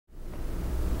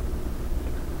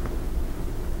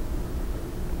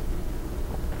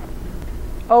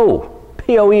Oh,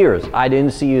 P.O. ears, I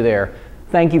didn't see you there.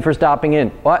 Thank you for stopping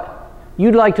in. What?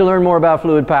 You'd like to learn more about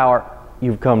fluid power?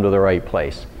 You've come to the right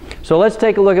place. So let's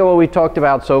take a look at what we've talked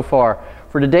about so far.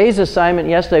 For today's assignment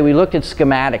yesterday, we looked at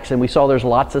schematics and we saw there's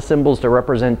lots of symbols to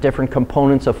represent different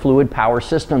components of fluid power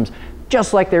systems,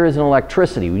 just like there is in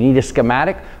electricity. We need a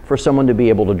schematic for someone to be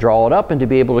able to draw it up and to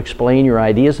be able to explain your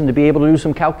ideas and to be able to do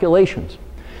some calculations.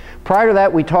 Prior to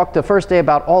that, we talked the first day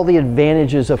about all the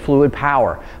advantages of fluid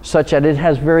power, such that it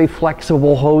has very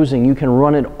flexible hosing. You can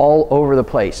run it all over the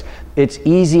place. It's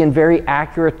easy and very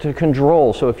accurate to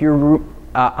control. So if you're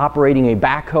operating a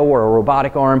backhoe or a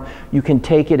robotic arm, you can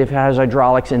take it if it has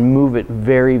hydraulics and move it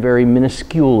very, very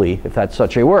minusculely, if that's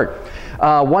such a word.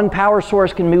 One power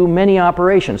source can move many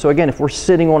operations. So again, if we're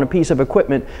sitting on a piece of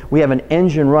equipment, we have an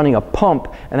engine running a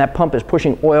pump, and that pump is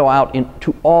pushing oil out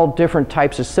into all different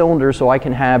types of cylinders, so I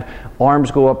can have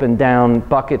arms go up and down,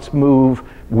 buckets move,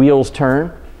 wheels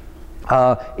turn.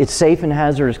 It's safe in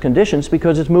hazardous conditions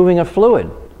because it's moving a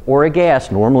fluid or a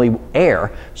gas, normally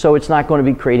air, so it's not going to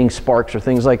be creating sparks or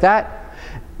things like that.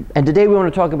 And today we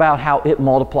want to talk about how it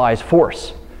multiplies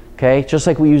force. Okay, just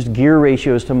like we used gear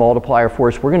ratios to multiply our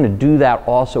force, we're going to do that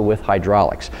also with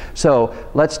hydraulics. So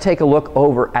let's take a look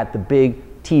over at the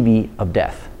big TV of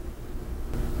death.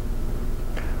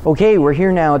 Okay, we're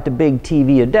here now at the big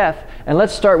TV of death, and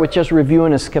let's start with just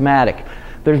reviewing a schematic.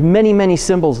 There's many, many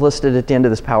symbols listed at the end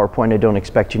of this PowerPoint. I don't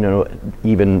expect you to know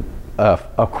even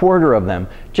a quarter of them,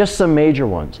 just some major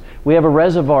ones. We have a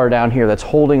reservoir down here that's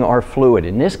holding our fluid.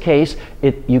 In this case,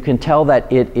 you can tell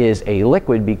that it is a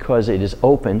liquid because it is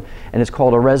open, and it's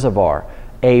called a reservoir.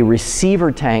 A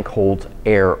receiver tank holds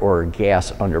air or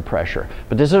gas under pressure.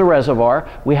 But this is a reservoir.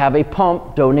 We have a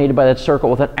pump donated by that circle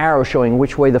with an arrow showing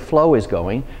which way the flow is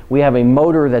going. We have a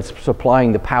motor that's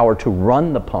supplying the power to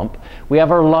run the pump. We have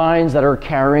our lines that are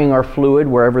carrying our fluid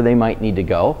wherever they might need to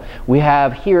go. We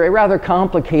have here a rather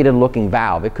complicated looking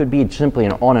valve. It could be simply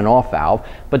an on and off valve,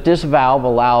 but this valve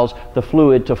allows the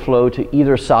fluid to flow to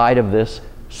either side of this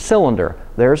cylinder.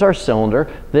 There's our cylinder.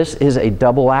 This is a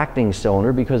double acting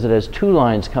cylinder because it has two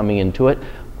lines coming into it.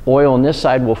 Oil on this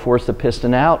side will force the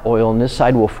piston out. Oil on this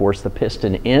side will force the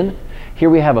piston in. Here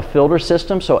we have a filter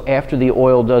system, so after the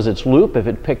oil does its loop, if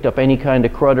it picked up any kind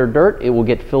of crud or dirt, it will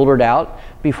get filtered out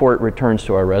before it returns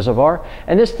to our reservoir.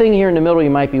 And this thing here in the middle, you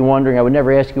might be wondering, I would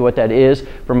never ask you what that is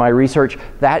from my research.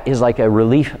 That is like a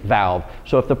relief valve.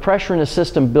 So if the pressure in the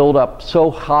system build up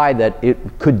so high that it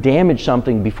could damage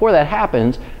something before that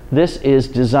happens, this is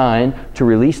designed to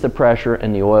release the pressure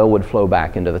and the oil would flow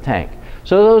back into the tank.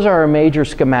 So those are our major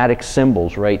schematic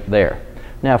symbols right there.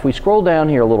 Now if we scroll down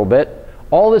here a little bit,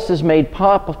 all this is made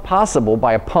possible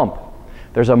by a pump.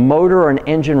 There's a motor or an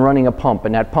engine running a pump,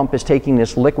 and that pump is taking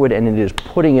this liquid and it is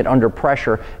putting it under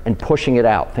pressure and pushing it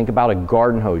out. Think about a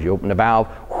garden hose. You open the valve,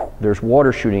 there's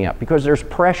water shooting out because there's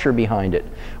pressure behind it.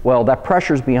 Well, that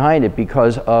pressure's behind it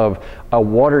because of a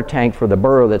water tank for the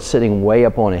burrow that's sitting way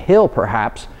up on a hill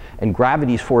perhaps, and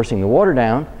gravity's forcing the water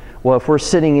down. Well, if we're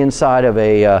sitting inside of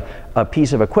a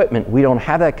piece of equipment, we don't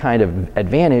have that kind of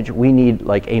advantage. We need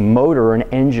like a motor or an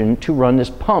engine to run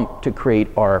this pump to create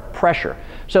our pressure.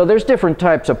 So there's different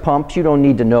types of pumps. You don't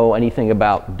need to know anything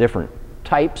about different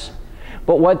types.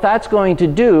 But what that's going to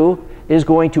do is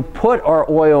going to put our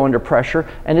oil under pressure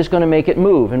and it's going to make it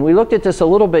move. And we looked at this a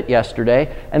little bit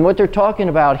yesterday, and what they're talking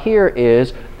about here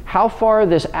is how far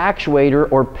this actuator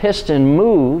or piston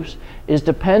moves is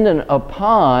dependent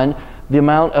upon the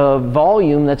amount of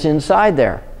volume that's inside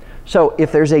there. So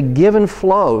if there's a given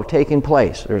flow taking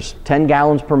place, there's 10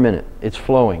 gallons per minute, it's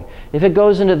flowing. If it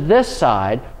goes into this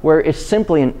side where it's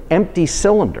simply an empty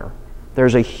cylinder,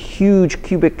 there's a huge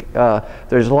cubic,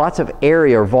 there's lots of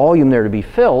area or volume there to be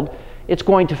filled, it's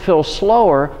going to fill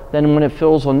slower than when it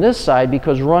fills on this side,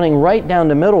 because running right down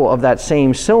the middle of that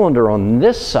same cylinder on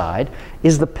this side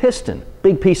is the piston,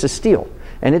 big piece of steel.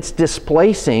 And it's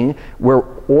displacing where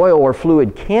oil or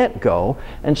fluid can't go,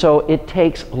 and so it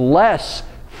takes less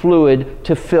fluid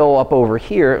to fill up over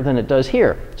here than it does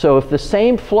here. So if the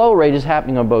same flow rate is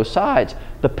happening on both sides,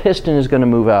 the piston is going to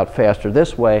move out faster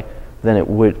this way than it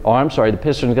would, oh, I'm sorry, the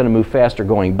piston is going to move faster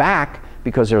going back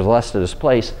because there's less to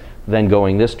displace than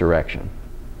going this direction.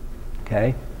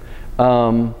 Okay?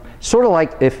 Sort of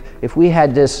like if we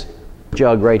had this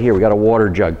jug right here, we got a water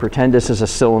jug, pretend this is a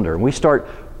cylinder, and we start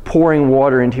pouring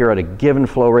water into here at a given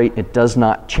flow rate, it does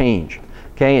not change.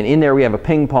 Okay, and in there we have a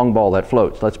ping pong ball that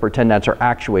floats. Let's pretend that's our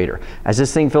actuator. As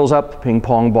this thing fills up, the ping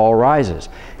pong ball rises.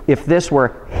 If this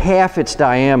were half its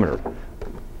diameter,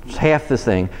 half this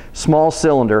thing, small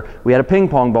cylinder, we had a ping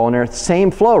pong ball in there,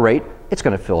 same flow rate, it's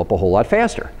going to fill up a whole lot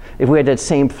faster. If we had that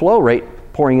same flow rate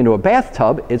pouring into a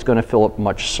bathtub, it's going to fill up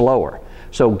much slower.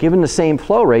 So given the same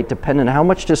flow rate, depending on how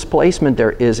much displacement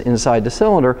there is inside the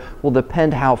cylinder, will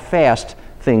depend how fast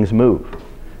things move.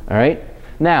 All right?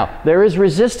 Now, there is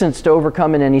resistance to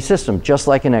overcome in any system, just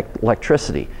like in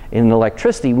electricity. In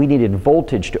electricity, we needed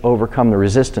voltage to overcome the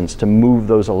resistance to move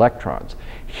those electrons.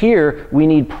 Here, we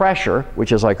need pressure,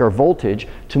 which is like our voltage,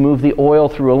 to move the oil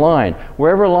through a line.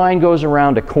 Wherever a line goes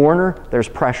around a corner, there's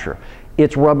pressure.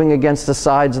 It's rubbing against the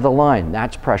sides of the line.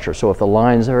 That's pressure. So if the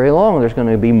line's very long, there's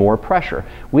going to be more pressure.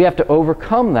 We have to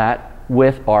overcome that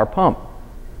with our pump.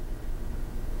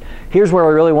 Here's where I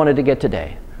really wanted to get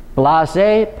today.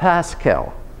 Blaise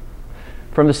Pascal.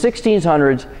 From the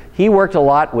 1600s, he worked a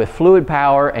lot with fluid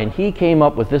power, and he came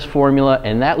up with this formula,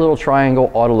 and that little triangle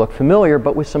ought to look familiar,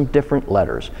 but with some different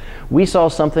letters. We saw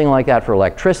something like that for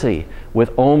electricity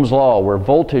with Ohm's law, where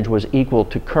voltage was equal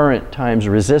to current times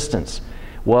resistance.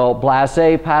 Well,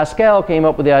 Blaise Pascal came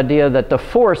up with the idea that the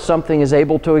force something is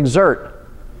able to exert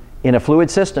in a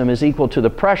fluid system is equal to the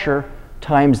pressure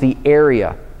times the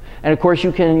area. And of course,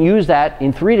 you can use that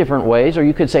in three different ways, or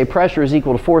you could say pressure is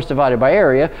equal to force divided by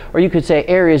area, or you could say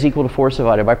area is equal to force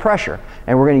divided by pressure.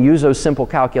 And we're going to use those simple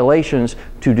calculations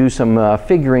to do some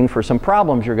figuring for some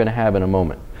problems you're going to have in a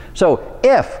moment. So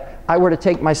if I were to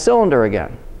take my cylinder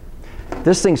again,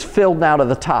 this thing's filled now to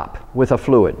the top with a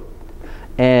fluid.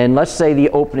 And let's say the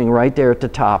opening right there at the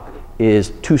top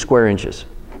is 2 square inches.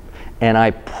 And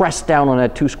I press down on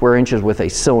that 2 square inches with a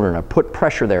cylinder, and I put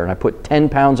pressure there, and I put 10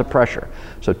 pounds of pressure.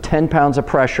 So 10 pounds of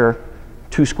pressure,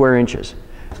 2 square inches.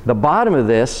 The bottom of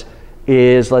this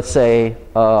is, let's say,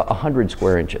 100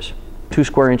 square inches. 2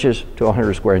 square inches to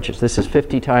 100 square inches. This is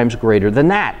 50 times greater than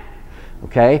that.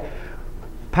 Okay?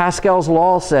 Pascal's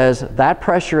law says that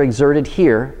pressure exerted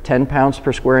here, 10 pounds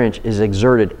per square inch, is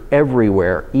exerted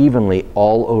everywhere evenly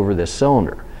all over this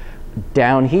cylinder.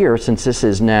 Down here, since this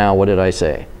is now, what did I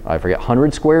say? I forget,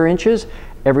 100 square inches.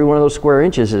 Every one of those square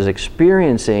inches is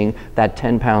experiencing that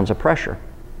 10 pounds of pressure.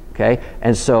 Okay?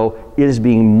 And so it is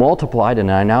being multiplied, and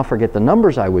I now forget the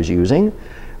numbers I was using,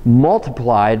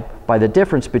 multiplied by the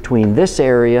difference between this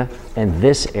area and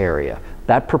this area.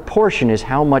 That proportion is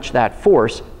how much that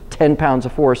force, 10 pounds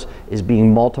of force, is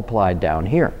being multiplied down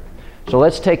here. So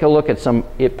let's take a look at some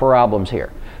problems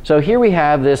here. So here we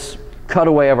have this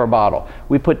cutaway of our bottle.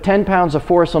 We put 10 pounds of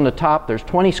force on the top. There's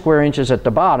 20 square inches at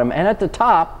the bottom, and at the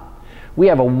top we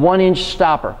have a 1-inch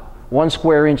stopper, 1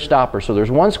 square inch stopper. So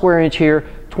there's 1 square inch here,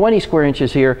 20 square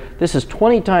inches here. This is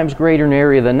 20 times greater in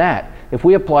area than that. If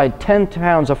we applied 10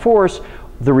 pounds of force,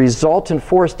 the resultant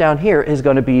force down here is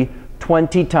going to be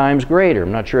 20 times greater.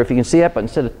 I'm not sure if you can see that, but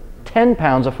instead of 10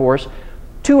 pounds of force,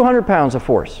 200 pounds of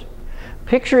force.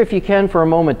 Picture, if you can, for a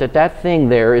moment, that that thing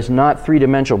there is not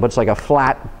three-dimensional, but it's like a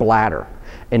flat bladder.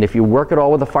 And if you work at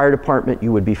all with the fire department,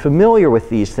 you would be familiar with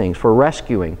these things for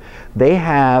rescuing. They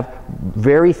have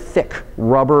very thick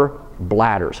rubber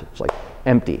bladders. It's like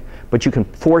empty. But you can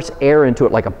force air into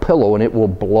it like a pillow and it will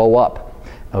blow up.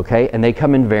 Okay? And they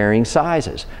come in varying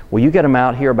sizes. Well, you get them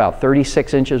out here about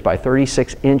 36 inches by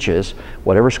 36 inches,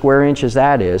 whatever square inches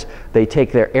that is. They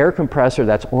take their air compressor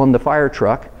that's on the fire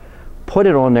truck, put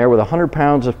it on there with 100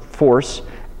 pounds of force,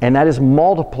 and that is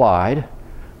multiplied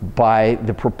by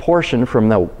the proportion from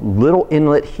the little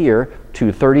inlet here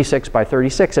to 36 by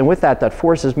 36. And with that, that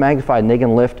force is magnified, and they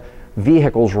can lift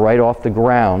vehicles right off the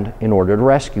ground in order to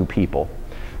rescue people.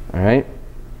 All right?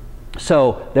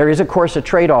 So there is, of course, a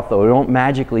trade-off, though. We don't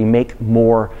magically make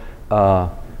more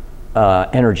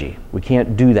energy. We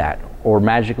can't do that. Or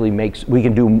magically we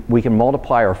can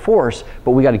multiply our force,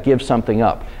 but we got to give something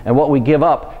up. And what we give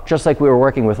up, just like we were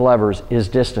working with levers, is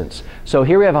distance. So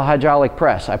here we have a hydraulic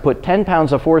press. I put 10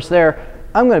 pounds of force there.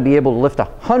 I'm going to be able to lift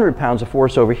 100 pounds of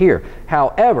force over here.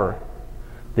 However,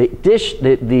 the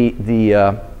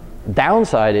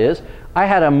downside is I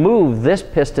had to move this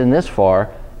piston this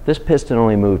far. This piston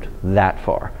only moved that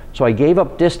far. So I gave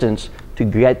up distance to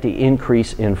get the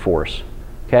increase in force.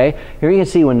 Okay? Here you can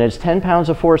see when there's 10 pounds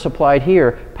of force applied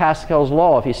here, Pascal's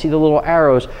law, if you see the little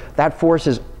arrows, that force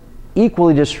is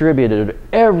equally distributed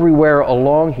everywhere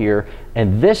along here,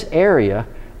 and this area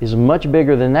is much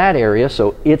bigger than that area,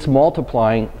 so it's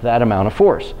multiplying that amount of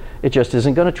force. It just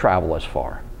isn't going to travel as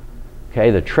far. Okay?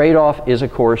 The trade-off is,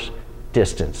 of course,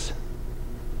 distance.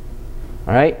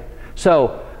 All right?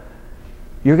 So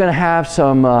you're going to have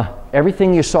some,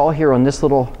 everything you saw here on this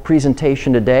little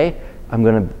presentation today. I'm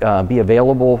going to be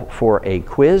available for a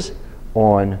quiz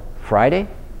on Friday,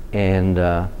 and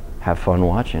have fun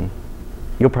watching.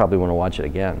 You'll probably want to watch it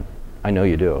again. I know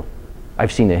you do.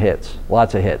 I've seen the hits,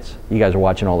 lots of hits. You guys are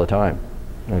watching all the time.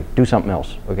 Do something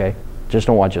else, okay? Just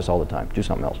don't watch this all the time. Do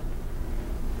something else.